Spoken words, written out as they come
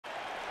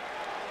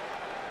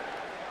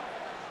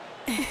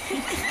Oh,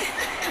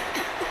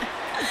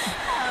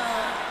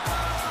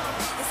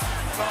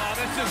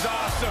 this is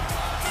awesome.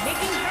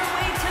 Making her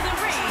way to the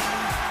ring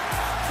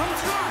from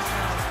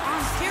Toronto,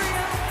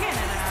 Ontario,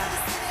 Canada,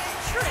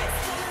 Trish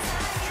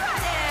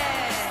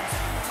Stratus.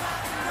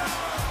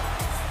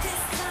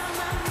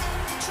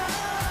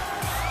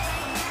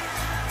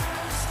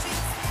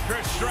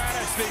 Trish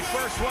Stratus, the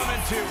first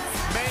woman to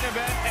main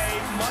event a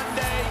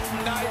Monday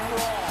Night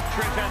Raw.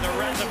 Trish has a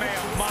resume a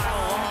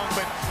mile long,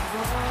 but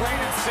plain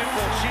and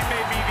simple, she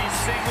may be the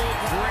single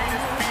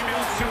greatest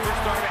female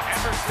superstar to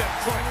ever step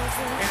foot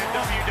in a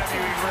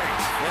WWE ring.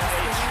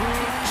 Yeah, a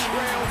true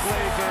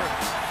trailblazer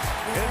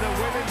in the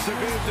women's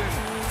division.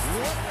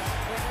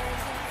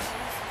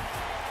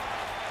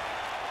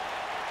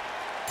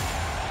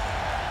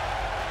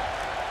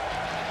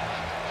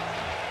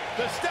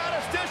 The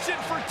statistician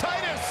for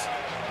Titus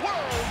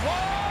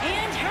Worldwide.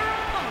 And her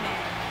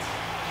opponent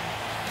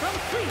from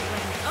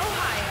Cleveland,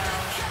 Ohio,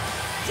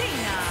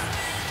 Dana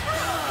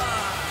Brooke.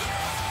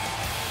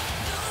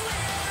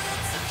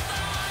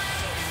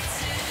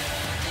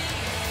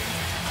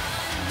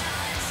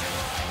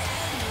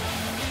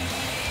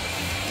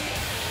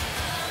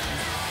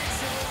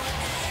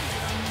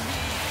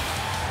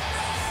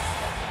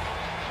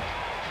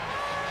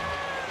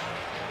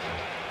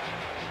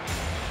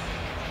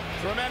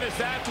 Tremendous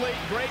athlete,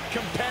 great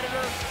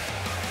competitor.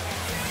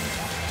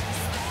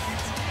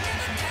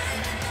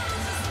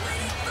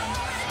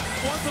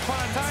 Once upon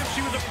a time,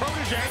 she was a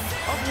protege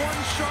of one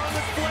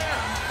Charlotte Flair.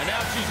 And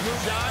now she's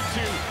moved on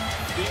to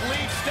the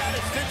lead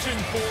statistician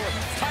for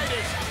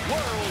Titus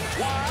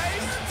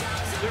Worldwide.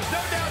 There's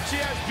no doubt she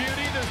has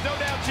beauty, there's no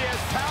doubt she has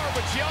power,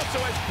 but she also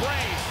has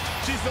brains.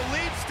 She's the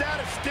lead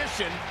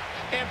statistician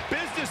and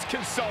business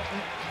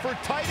consultant for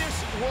Titus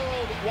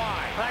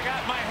Worldwide. I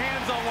got my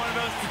hands on one of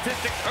those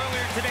statistics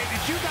earlier today.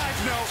 Did you guys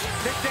know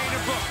that Dana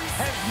Brooke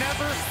has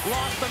never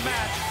lost a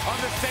match on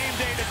the same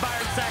day that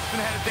Byron Saxton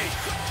had a date?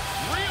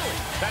 Really?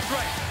 That's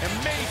right.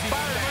 Amazing.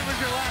 Byron, when was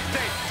your last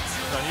date?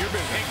 None of your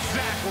business.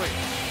 Exactly.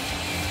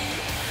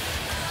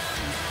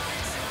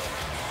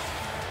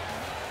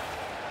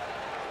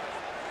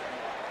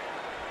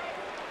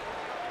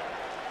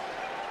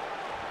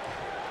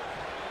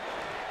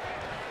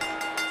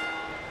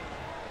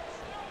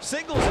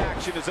 Singles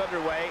action is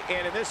underway,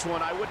 and in this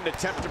one, I wouldn't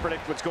attempt to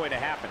predict what's going to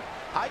happen.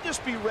 I'd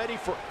just be ready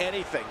for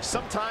anything.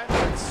 Sometimes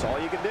that's all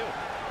you can do.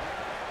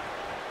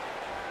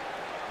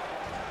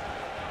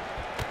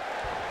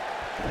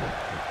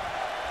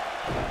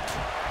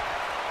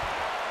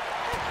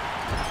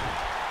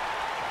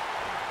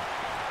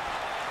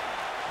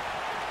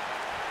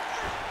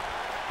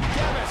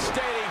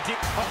 Devastating.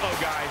 Uh-oh,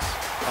 guys.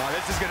 Oh,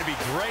 this is going to be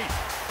great.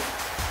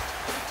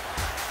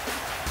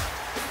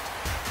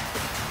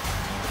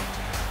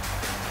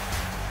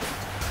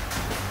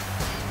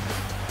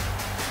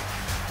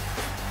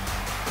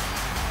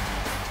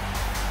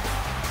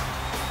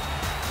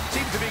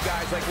 Seems to be,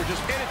 guys, like we're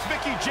just... And it's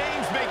Mickie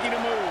James making a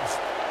move.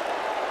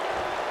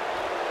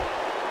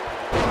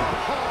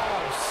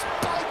 Oh,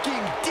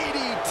 spiking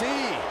DDT.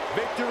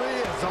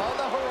 Victory is on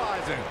the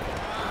horizon.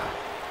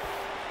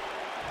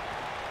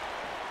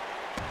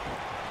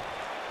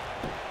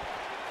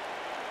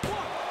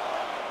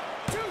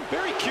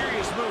 Very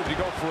curious move to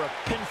go for a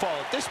pinfall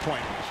at this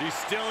point. She's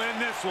still in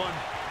this one.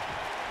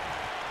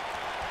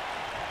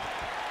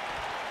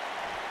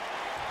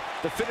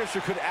 The finisher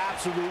could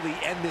absolutely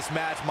end this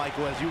match,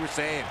 Michael, as you were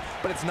saying,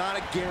 but it's not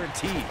a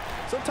guarantee.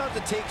 Sometimes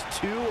it takes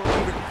 2 or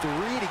even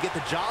 3 to get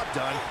the job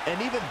done,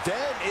 and even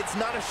then, it's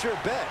not a sure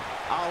bet,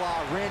 a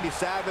la Randy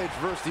Savage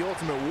versus the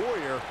Ultimate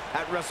Warrior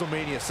at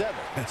WrestleMania 7.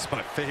 That's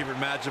my favorite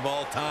match of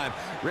all time.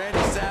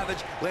 Randy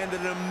Savage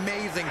landed an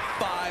amazing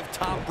 5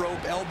 top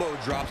rope elbow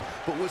drops,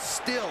 but was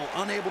still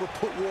unable to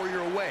put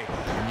Warrior away.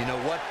 And you know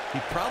what? He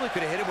probably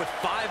could have hit him with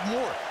 5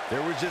 more.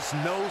 There was just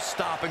no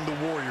stopping the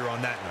Warrior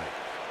on that night.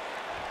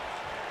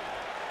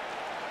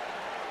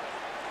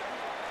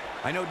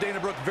 I know Dana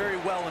Brooke very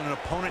well, and an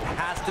opponent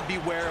has to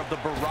beware of the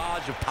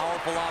barrage of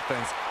powerful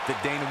offense that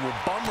Dana will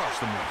bum rush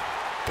them with.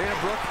 Dana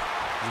Brooke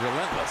is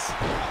relentless.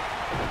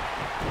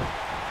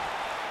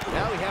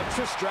 Now we have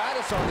Trish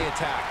Stratus on the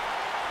attack.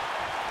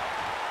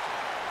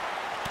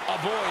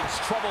 Avoids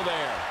trouble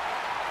there.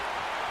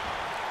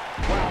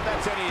 Well, if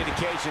that's any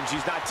indication,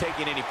 she's not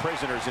taking any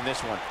prisoners in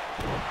this one.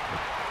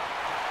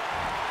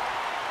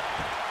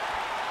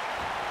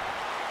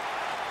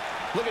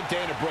 Look at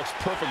Dana Brooke's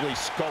perfectly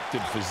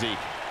sculpted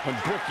physique. When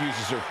Brooke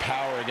uses her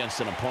power against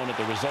an opponent,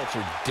 the results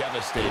are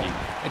devastating.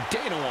 And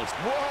Dana wants...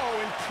 Whoa,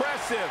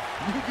 impressive.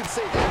 You can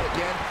say that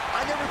again.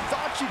 I never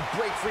thought she'd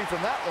break free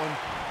from that one.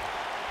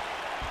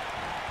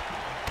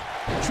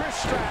 Trish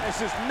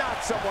Stratus is not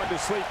someone to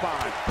sleep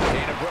on.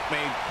 Dana Brooke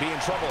may be in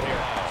trouble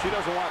here. She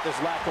doesn't want this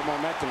lack of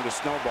momentum to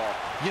snowball.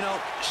 You know,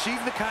 she's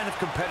the kind of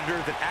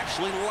competitor that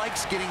actually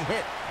likes getting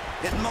hit.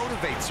 It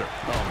motivates her.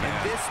 Oh, man. And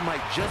this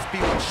might just be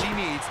what she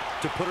needs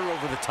to put her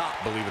over the top,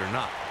 believe it or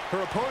not. Her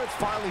opponent's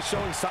finally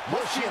showing something.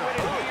 Will she win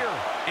it here?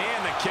 And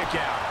the kick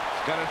out.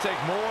 It's gonna take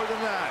more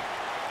than that.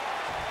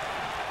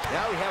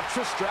 Now we have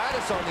Trish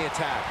Stratus on the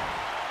attack.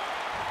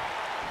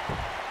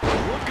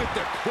 Look at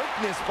the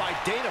quickness by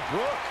Dana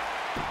Brooke.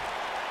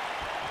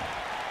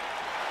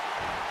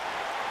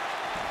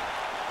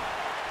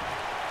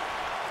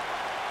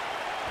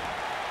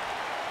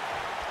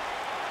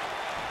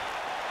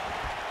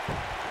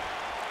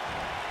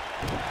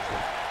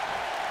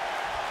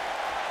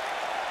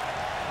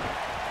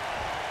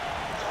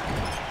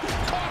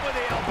 Caught with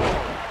the elbow.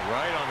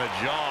 Right on the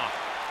jaw.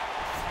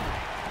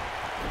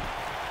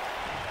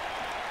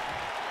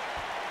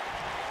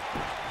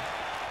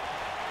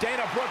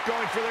 Dana Brooke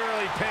going for the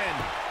early pin.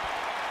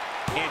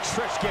 And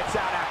Trish gets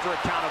out after a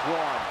count of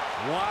one.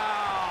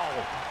 Wow.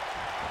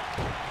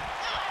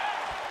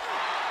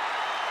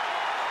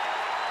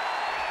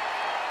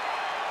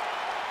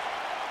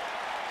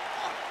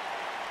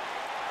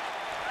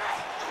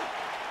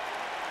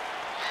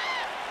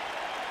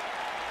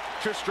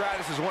 Trish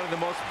Stratus is one of the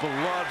most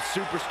beloved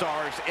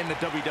superstars in the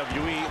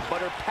WWE,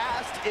 but her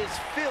past is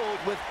filled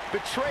with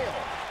betrayal,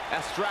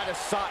 as Stratus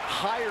sought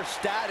higher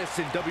status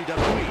in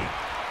WWE.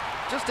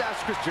 Just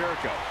ask Chris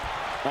Jericho.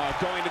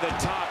 Going to the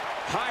top,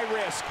 high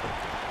risk.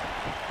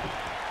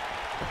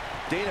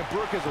 Dana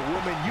Brooke is a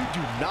woman you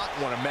do not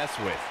want to mess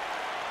with.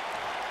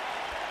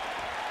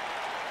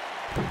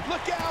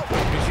 Look out!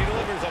 As she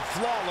delivers a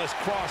flawless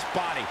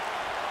cross-body.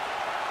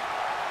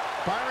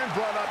 Byron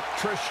brought up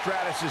Trish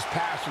Stratus'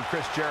 past with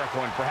Chris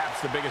Jericho and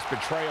perhaps the biggest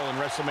betrayal in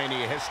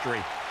WrestleMania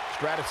history.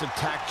 Stratus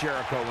attacked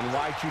Jericho when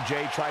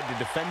Y2J tried to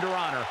defend her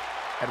honor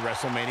at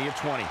WrestleMania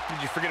 20. Did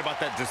you forget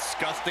about that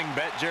disgusting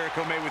bet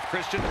Jericho made with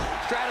Christian?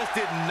 Stratus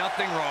did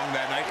nothing wrong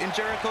that night, and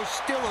Jericho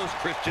still owes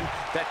Christian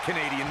that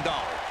Canadian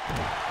dollar.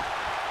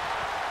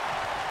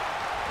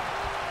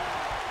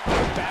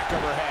 Back of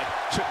her head.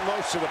 Took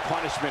most of the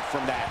punishment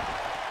from that.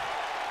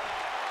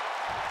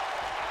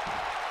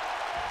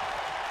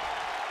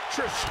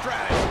 Trish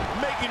Stratus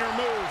making her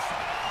move.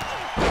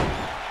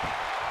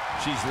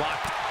 She's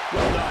locked.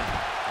 Well done.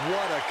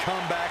 What a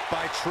comeback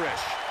by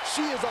Trish.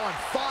 She is on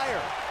fire.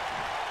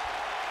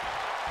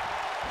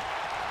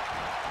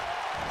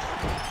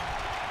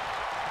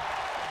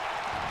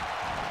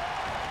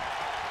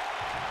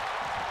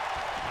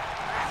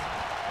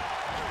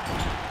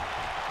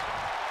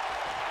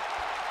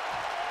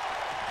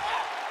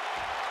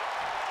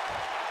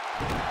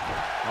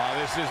 Oh,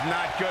 this is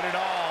not good at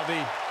all.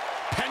 The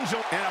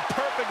pendulum and a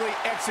perfectly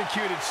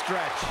executed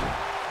stretch.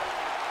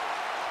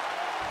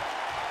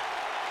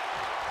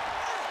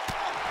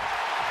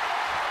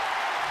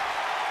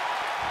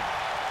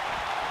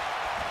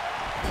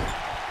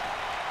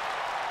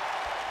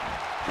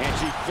 And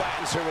she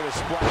flattens her with a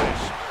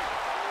splash.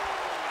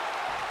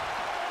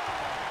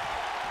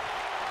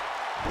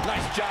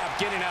 Nice job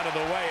getting out of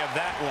the way of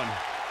that one.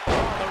 Oh,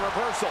 the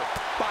reversal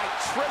by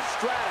Trish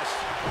Stratus.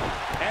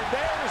 And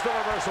there's the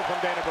reversal from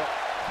Dana Brooke.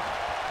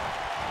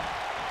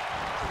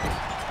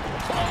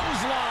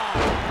 Clothesline.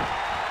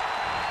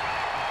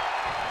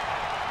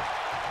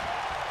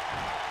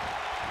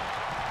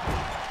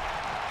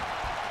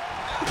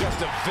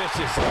 Just a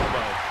vicious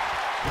elbow.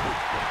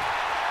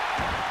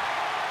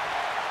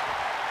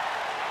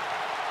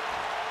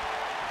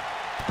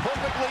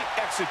 Perfectly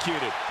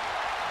executed.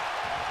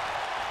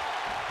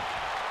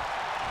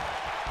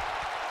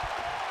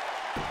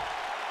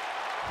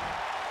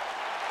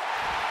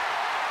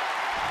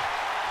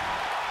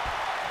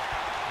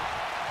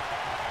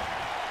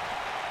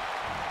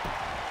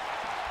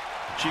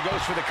 She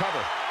goes for the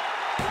cover.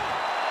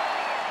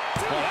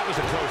 Well, that was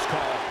a close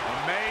call.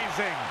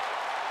 Amazing.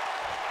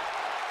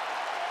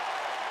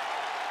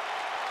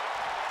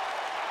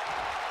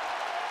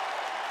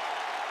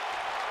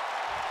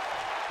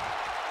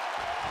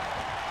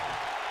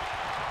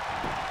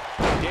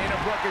 Dana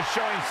Brooke is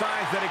showing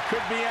signs that it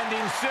could be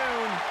ending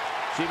soon.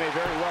 She may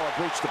very well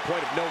have reached the point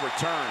of no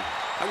return.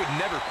 I would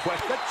never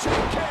question. The cheap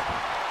kick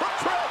for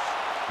Trish.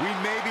 We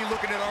may be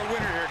looking at our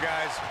winner here,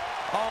 guys.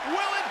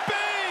 Will it be?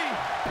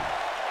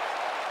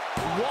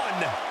 1,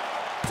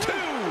 2,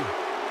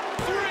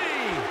 3.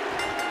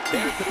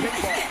 There's the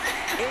pinfall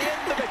and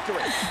the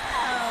victory.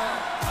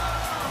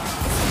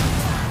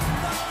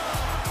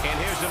 And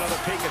here's another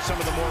peek at some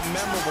of the more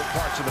memorable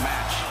parts of the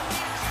match.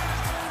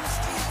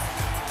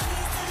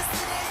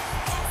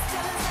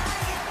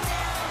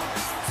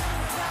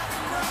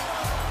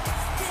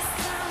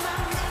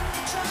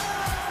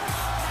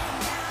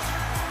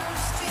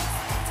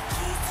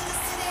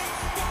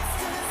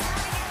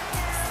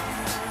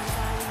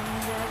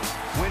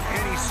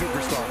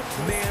 Superstar,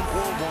 man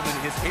or woman,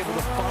 is able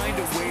to find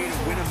a way to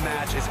win a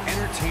match as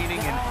entertaining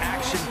and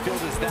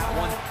action-filled as that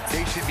one,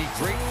 they should be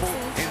grateful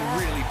and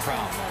really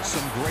proud.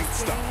 Some great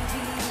stuff.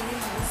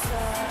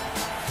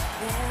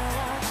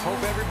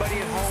 Hope everybody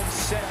at home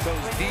set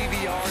those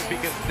DVRs,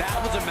 because that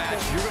was a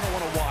match you're going to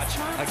want to watch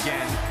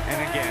again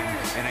and again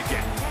and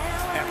again.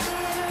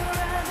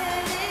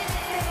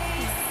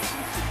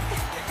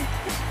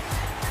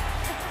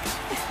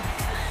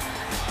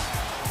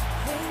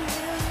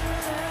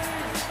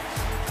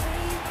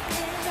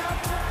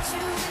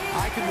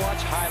 I can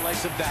watch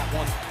highlights of that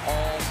one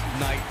all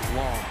night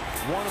long.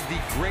 One of the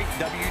great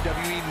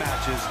WWE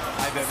matches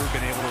I've ever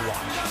been able to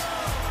watch.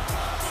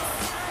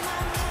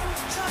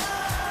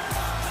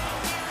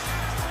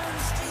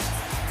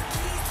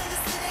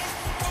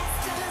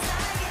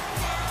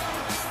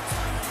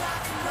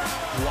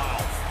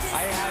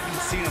 I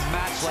haven't seen a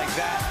match like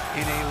that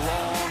in a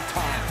long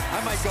time.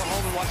 I might go home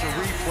and watch a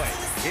replay.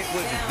 It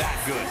was that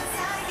good.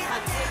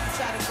 How dare you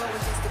try to go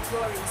against the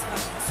glorious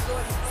one? The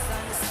story,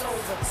 son, is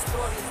over. The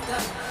story is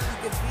done.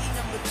 You could be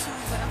number 2,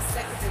 but I'm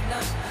second to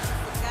none.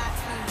 You forgot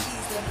Queen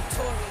B's the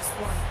notorious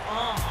one.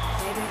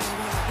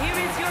 Here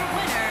is your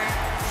winner,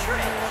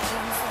 Trish.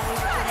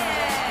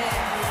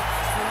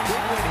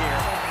 Big win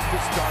here to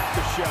start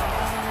the show.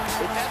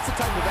 If that's the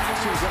type of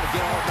action we're going to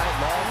get all night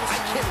long, I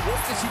can't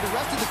wait to see the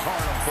rest of the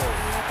card unfold.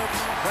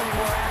 Plenty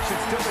more action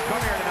still to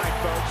come here tonight,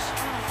 folks.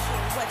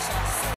 What y'all say?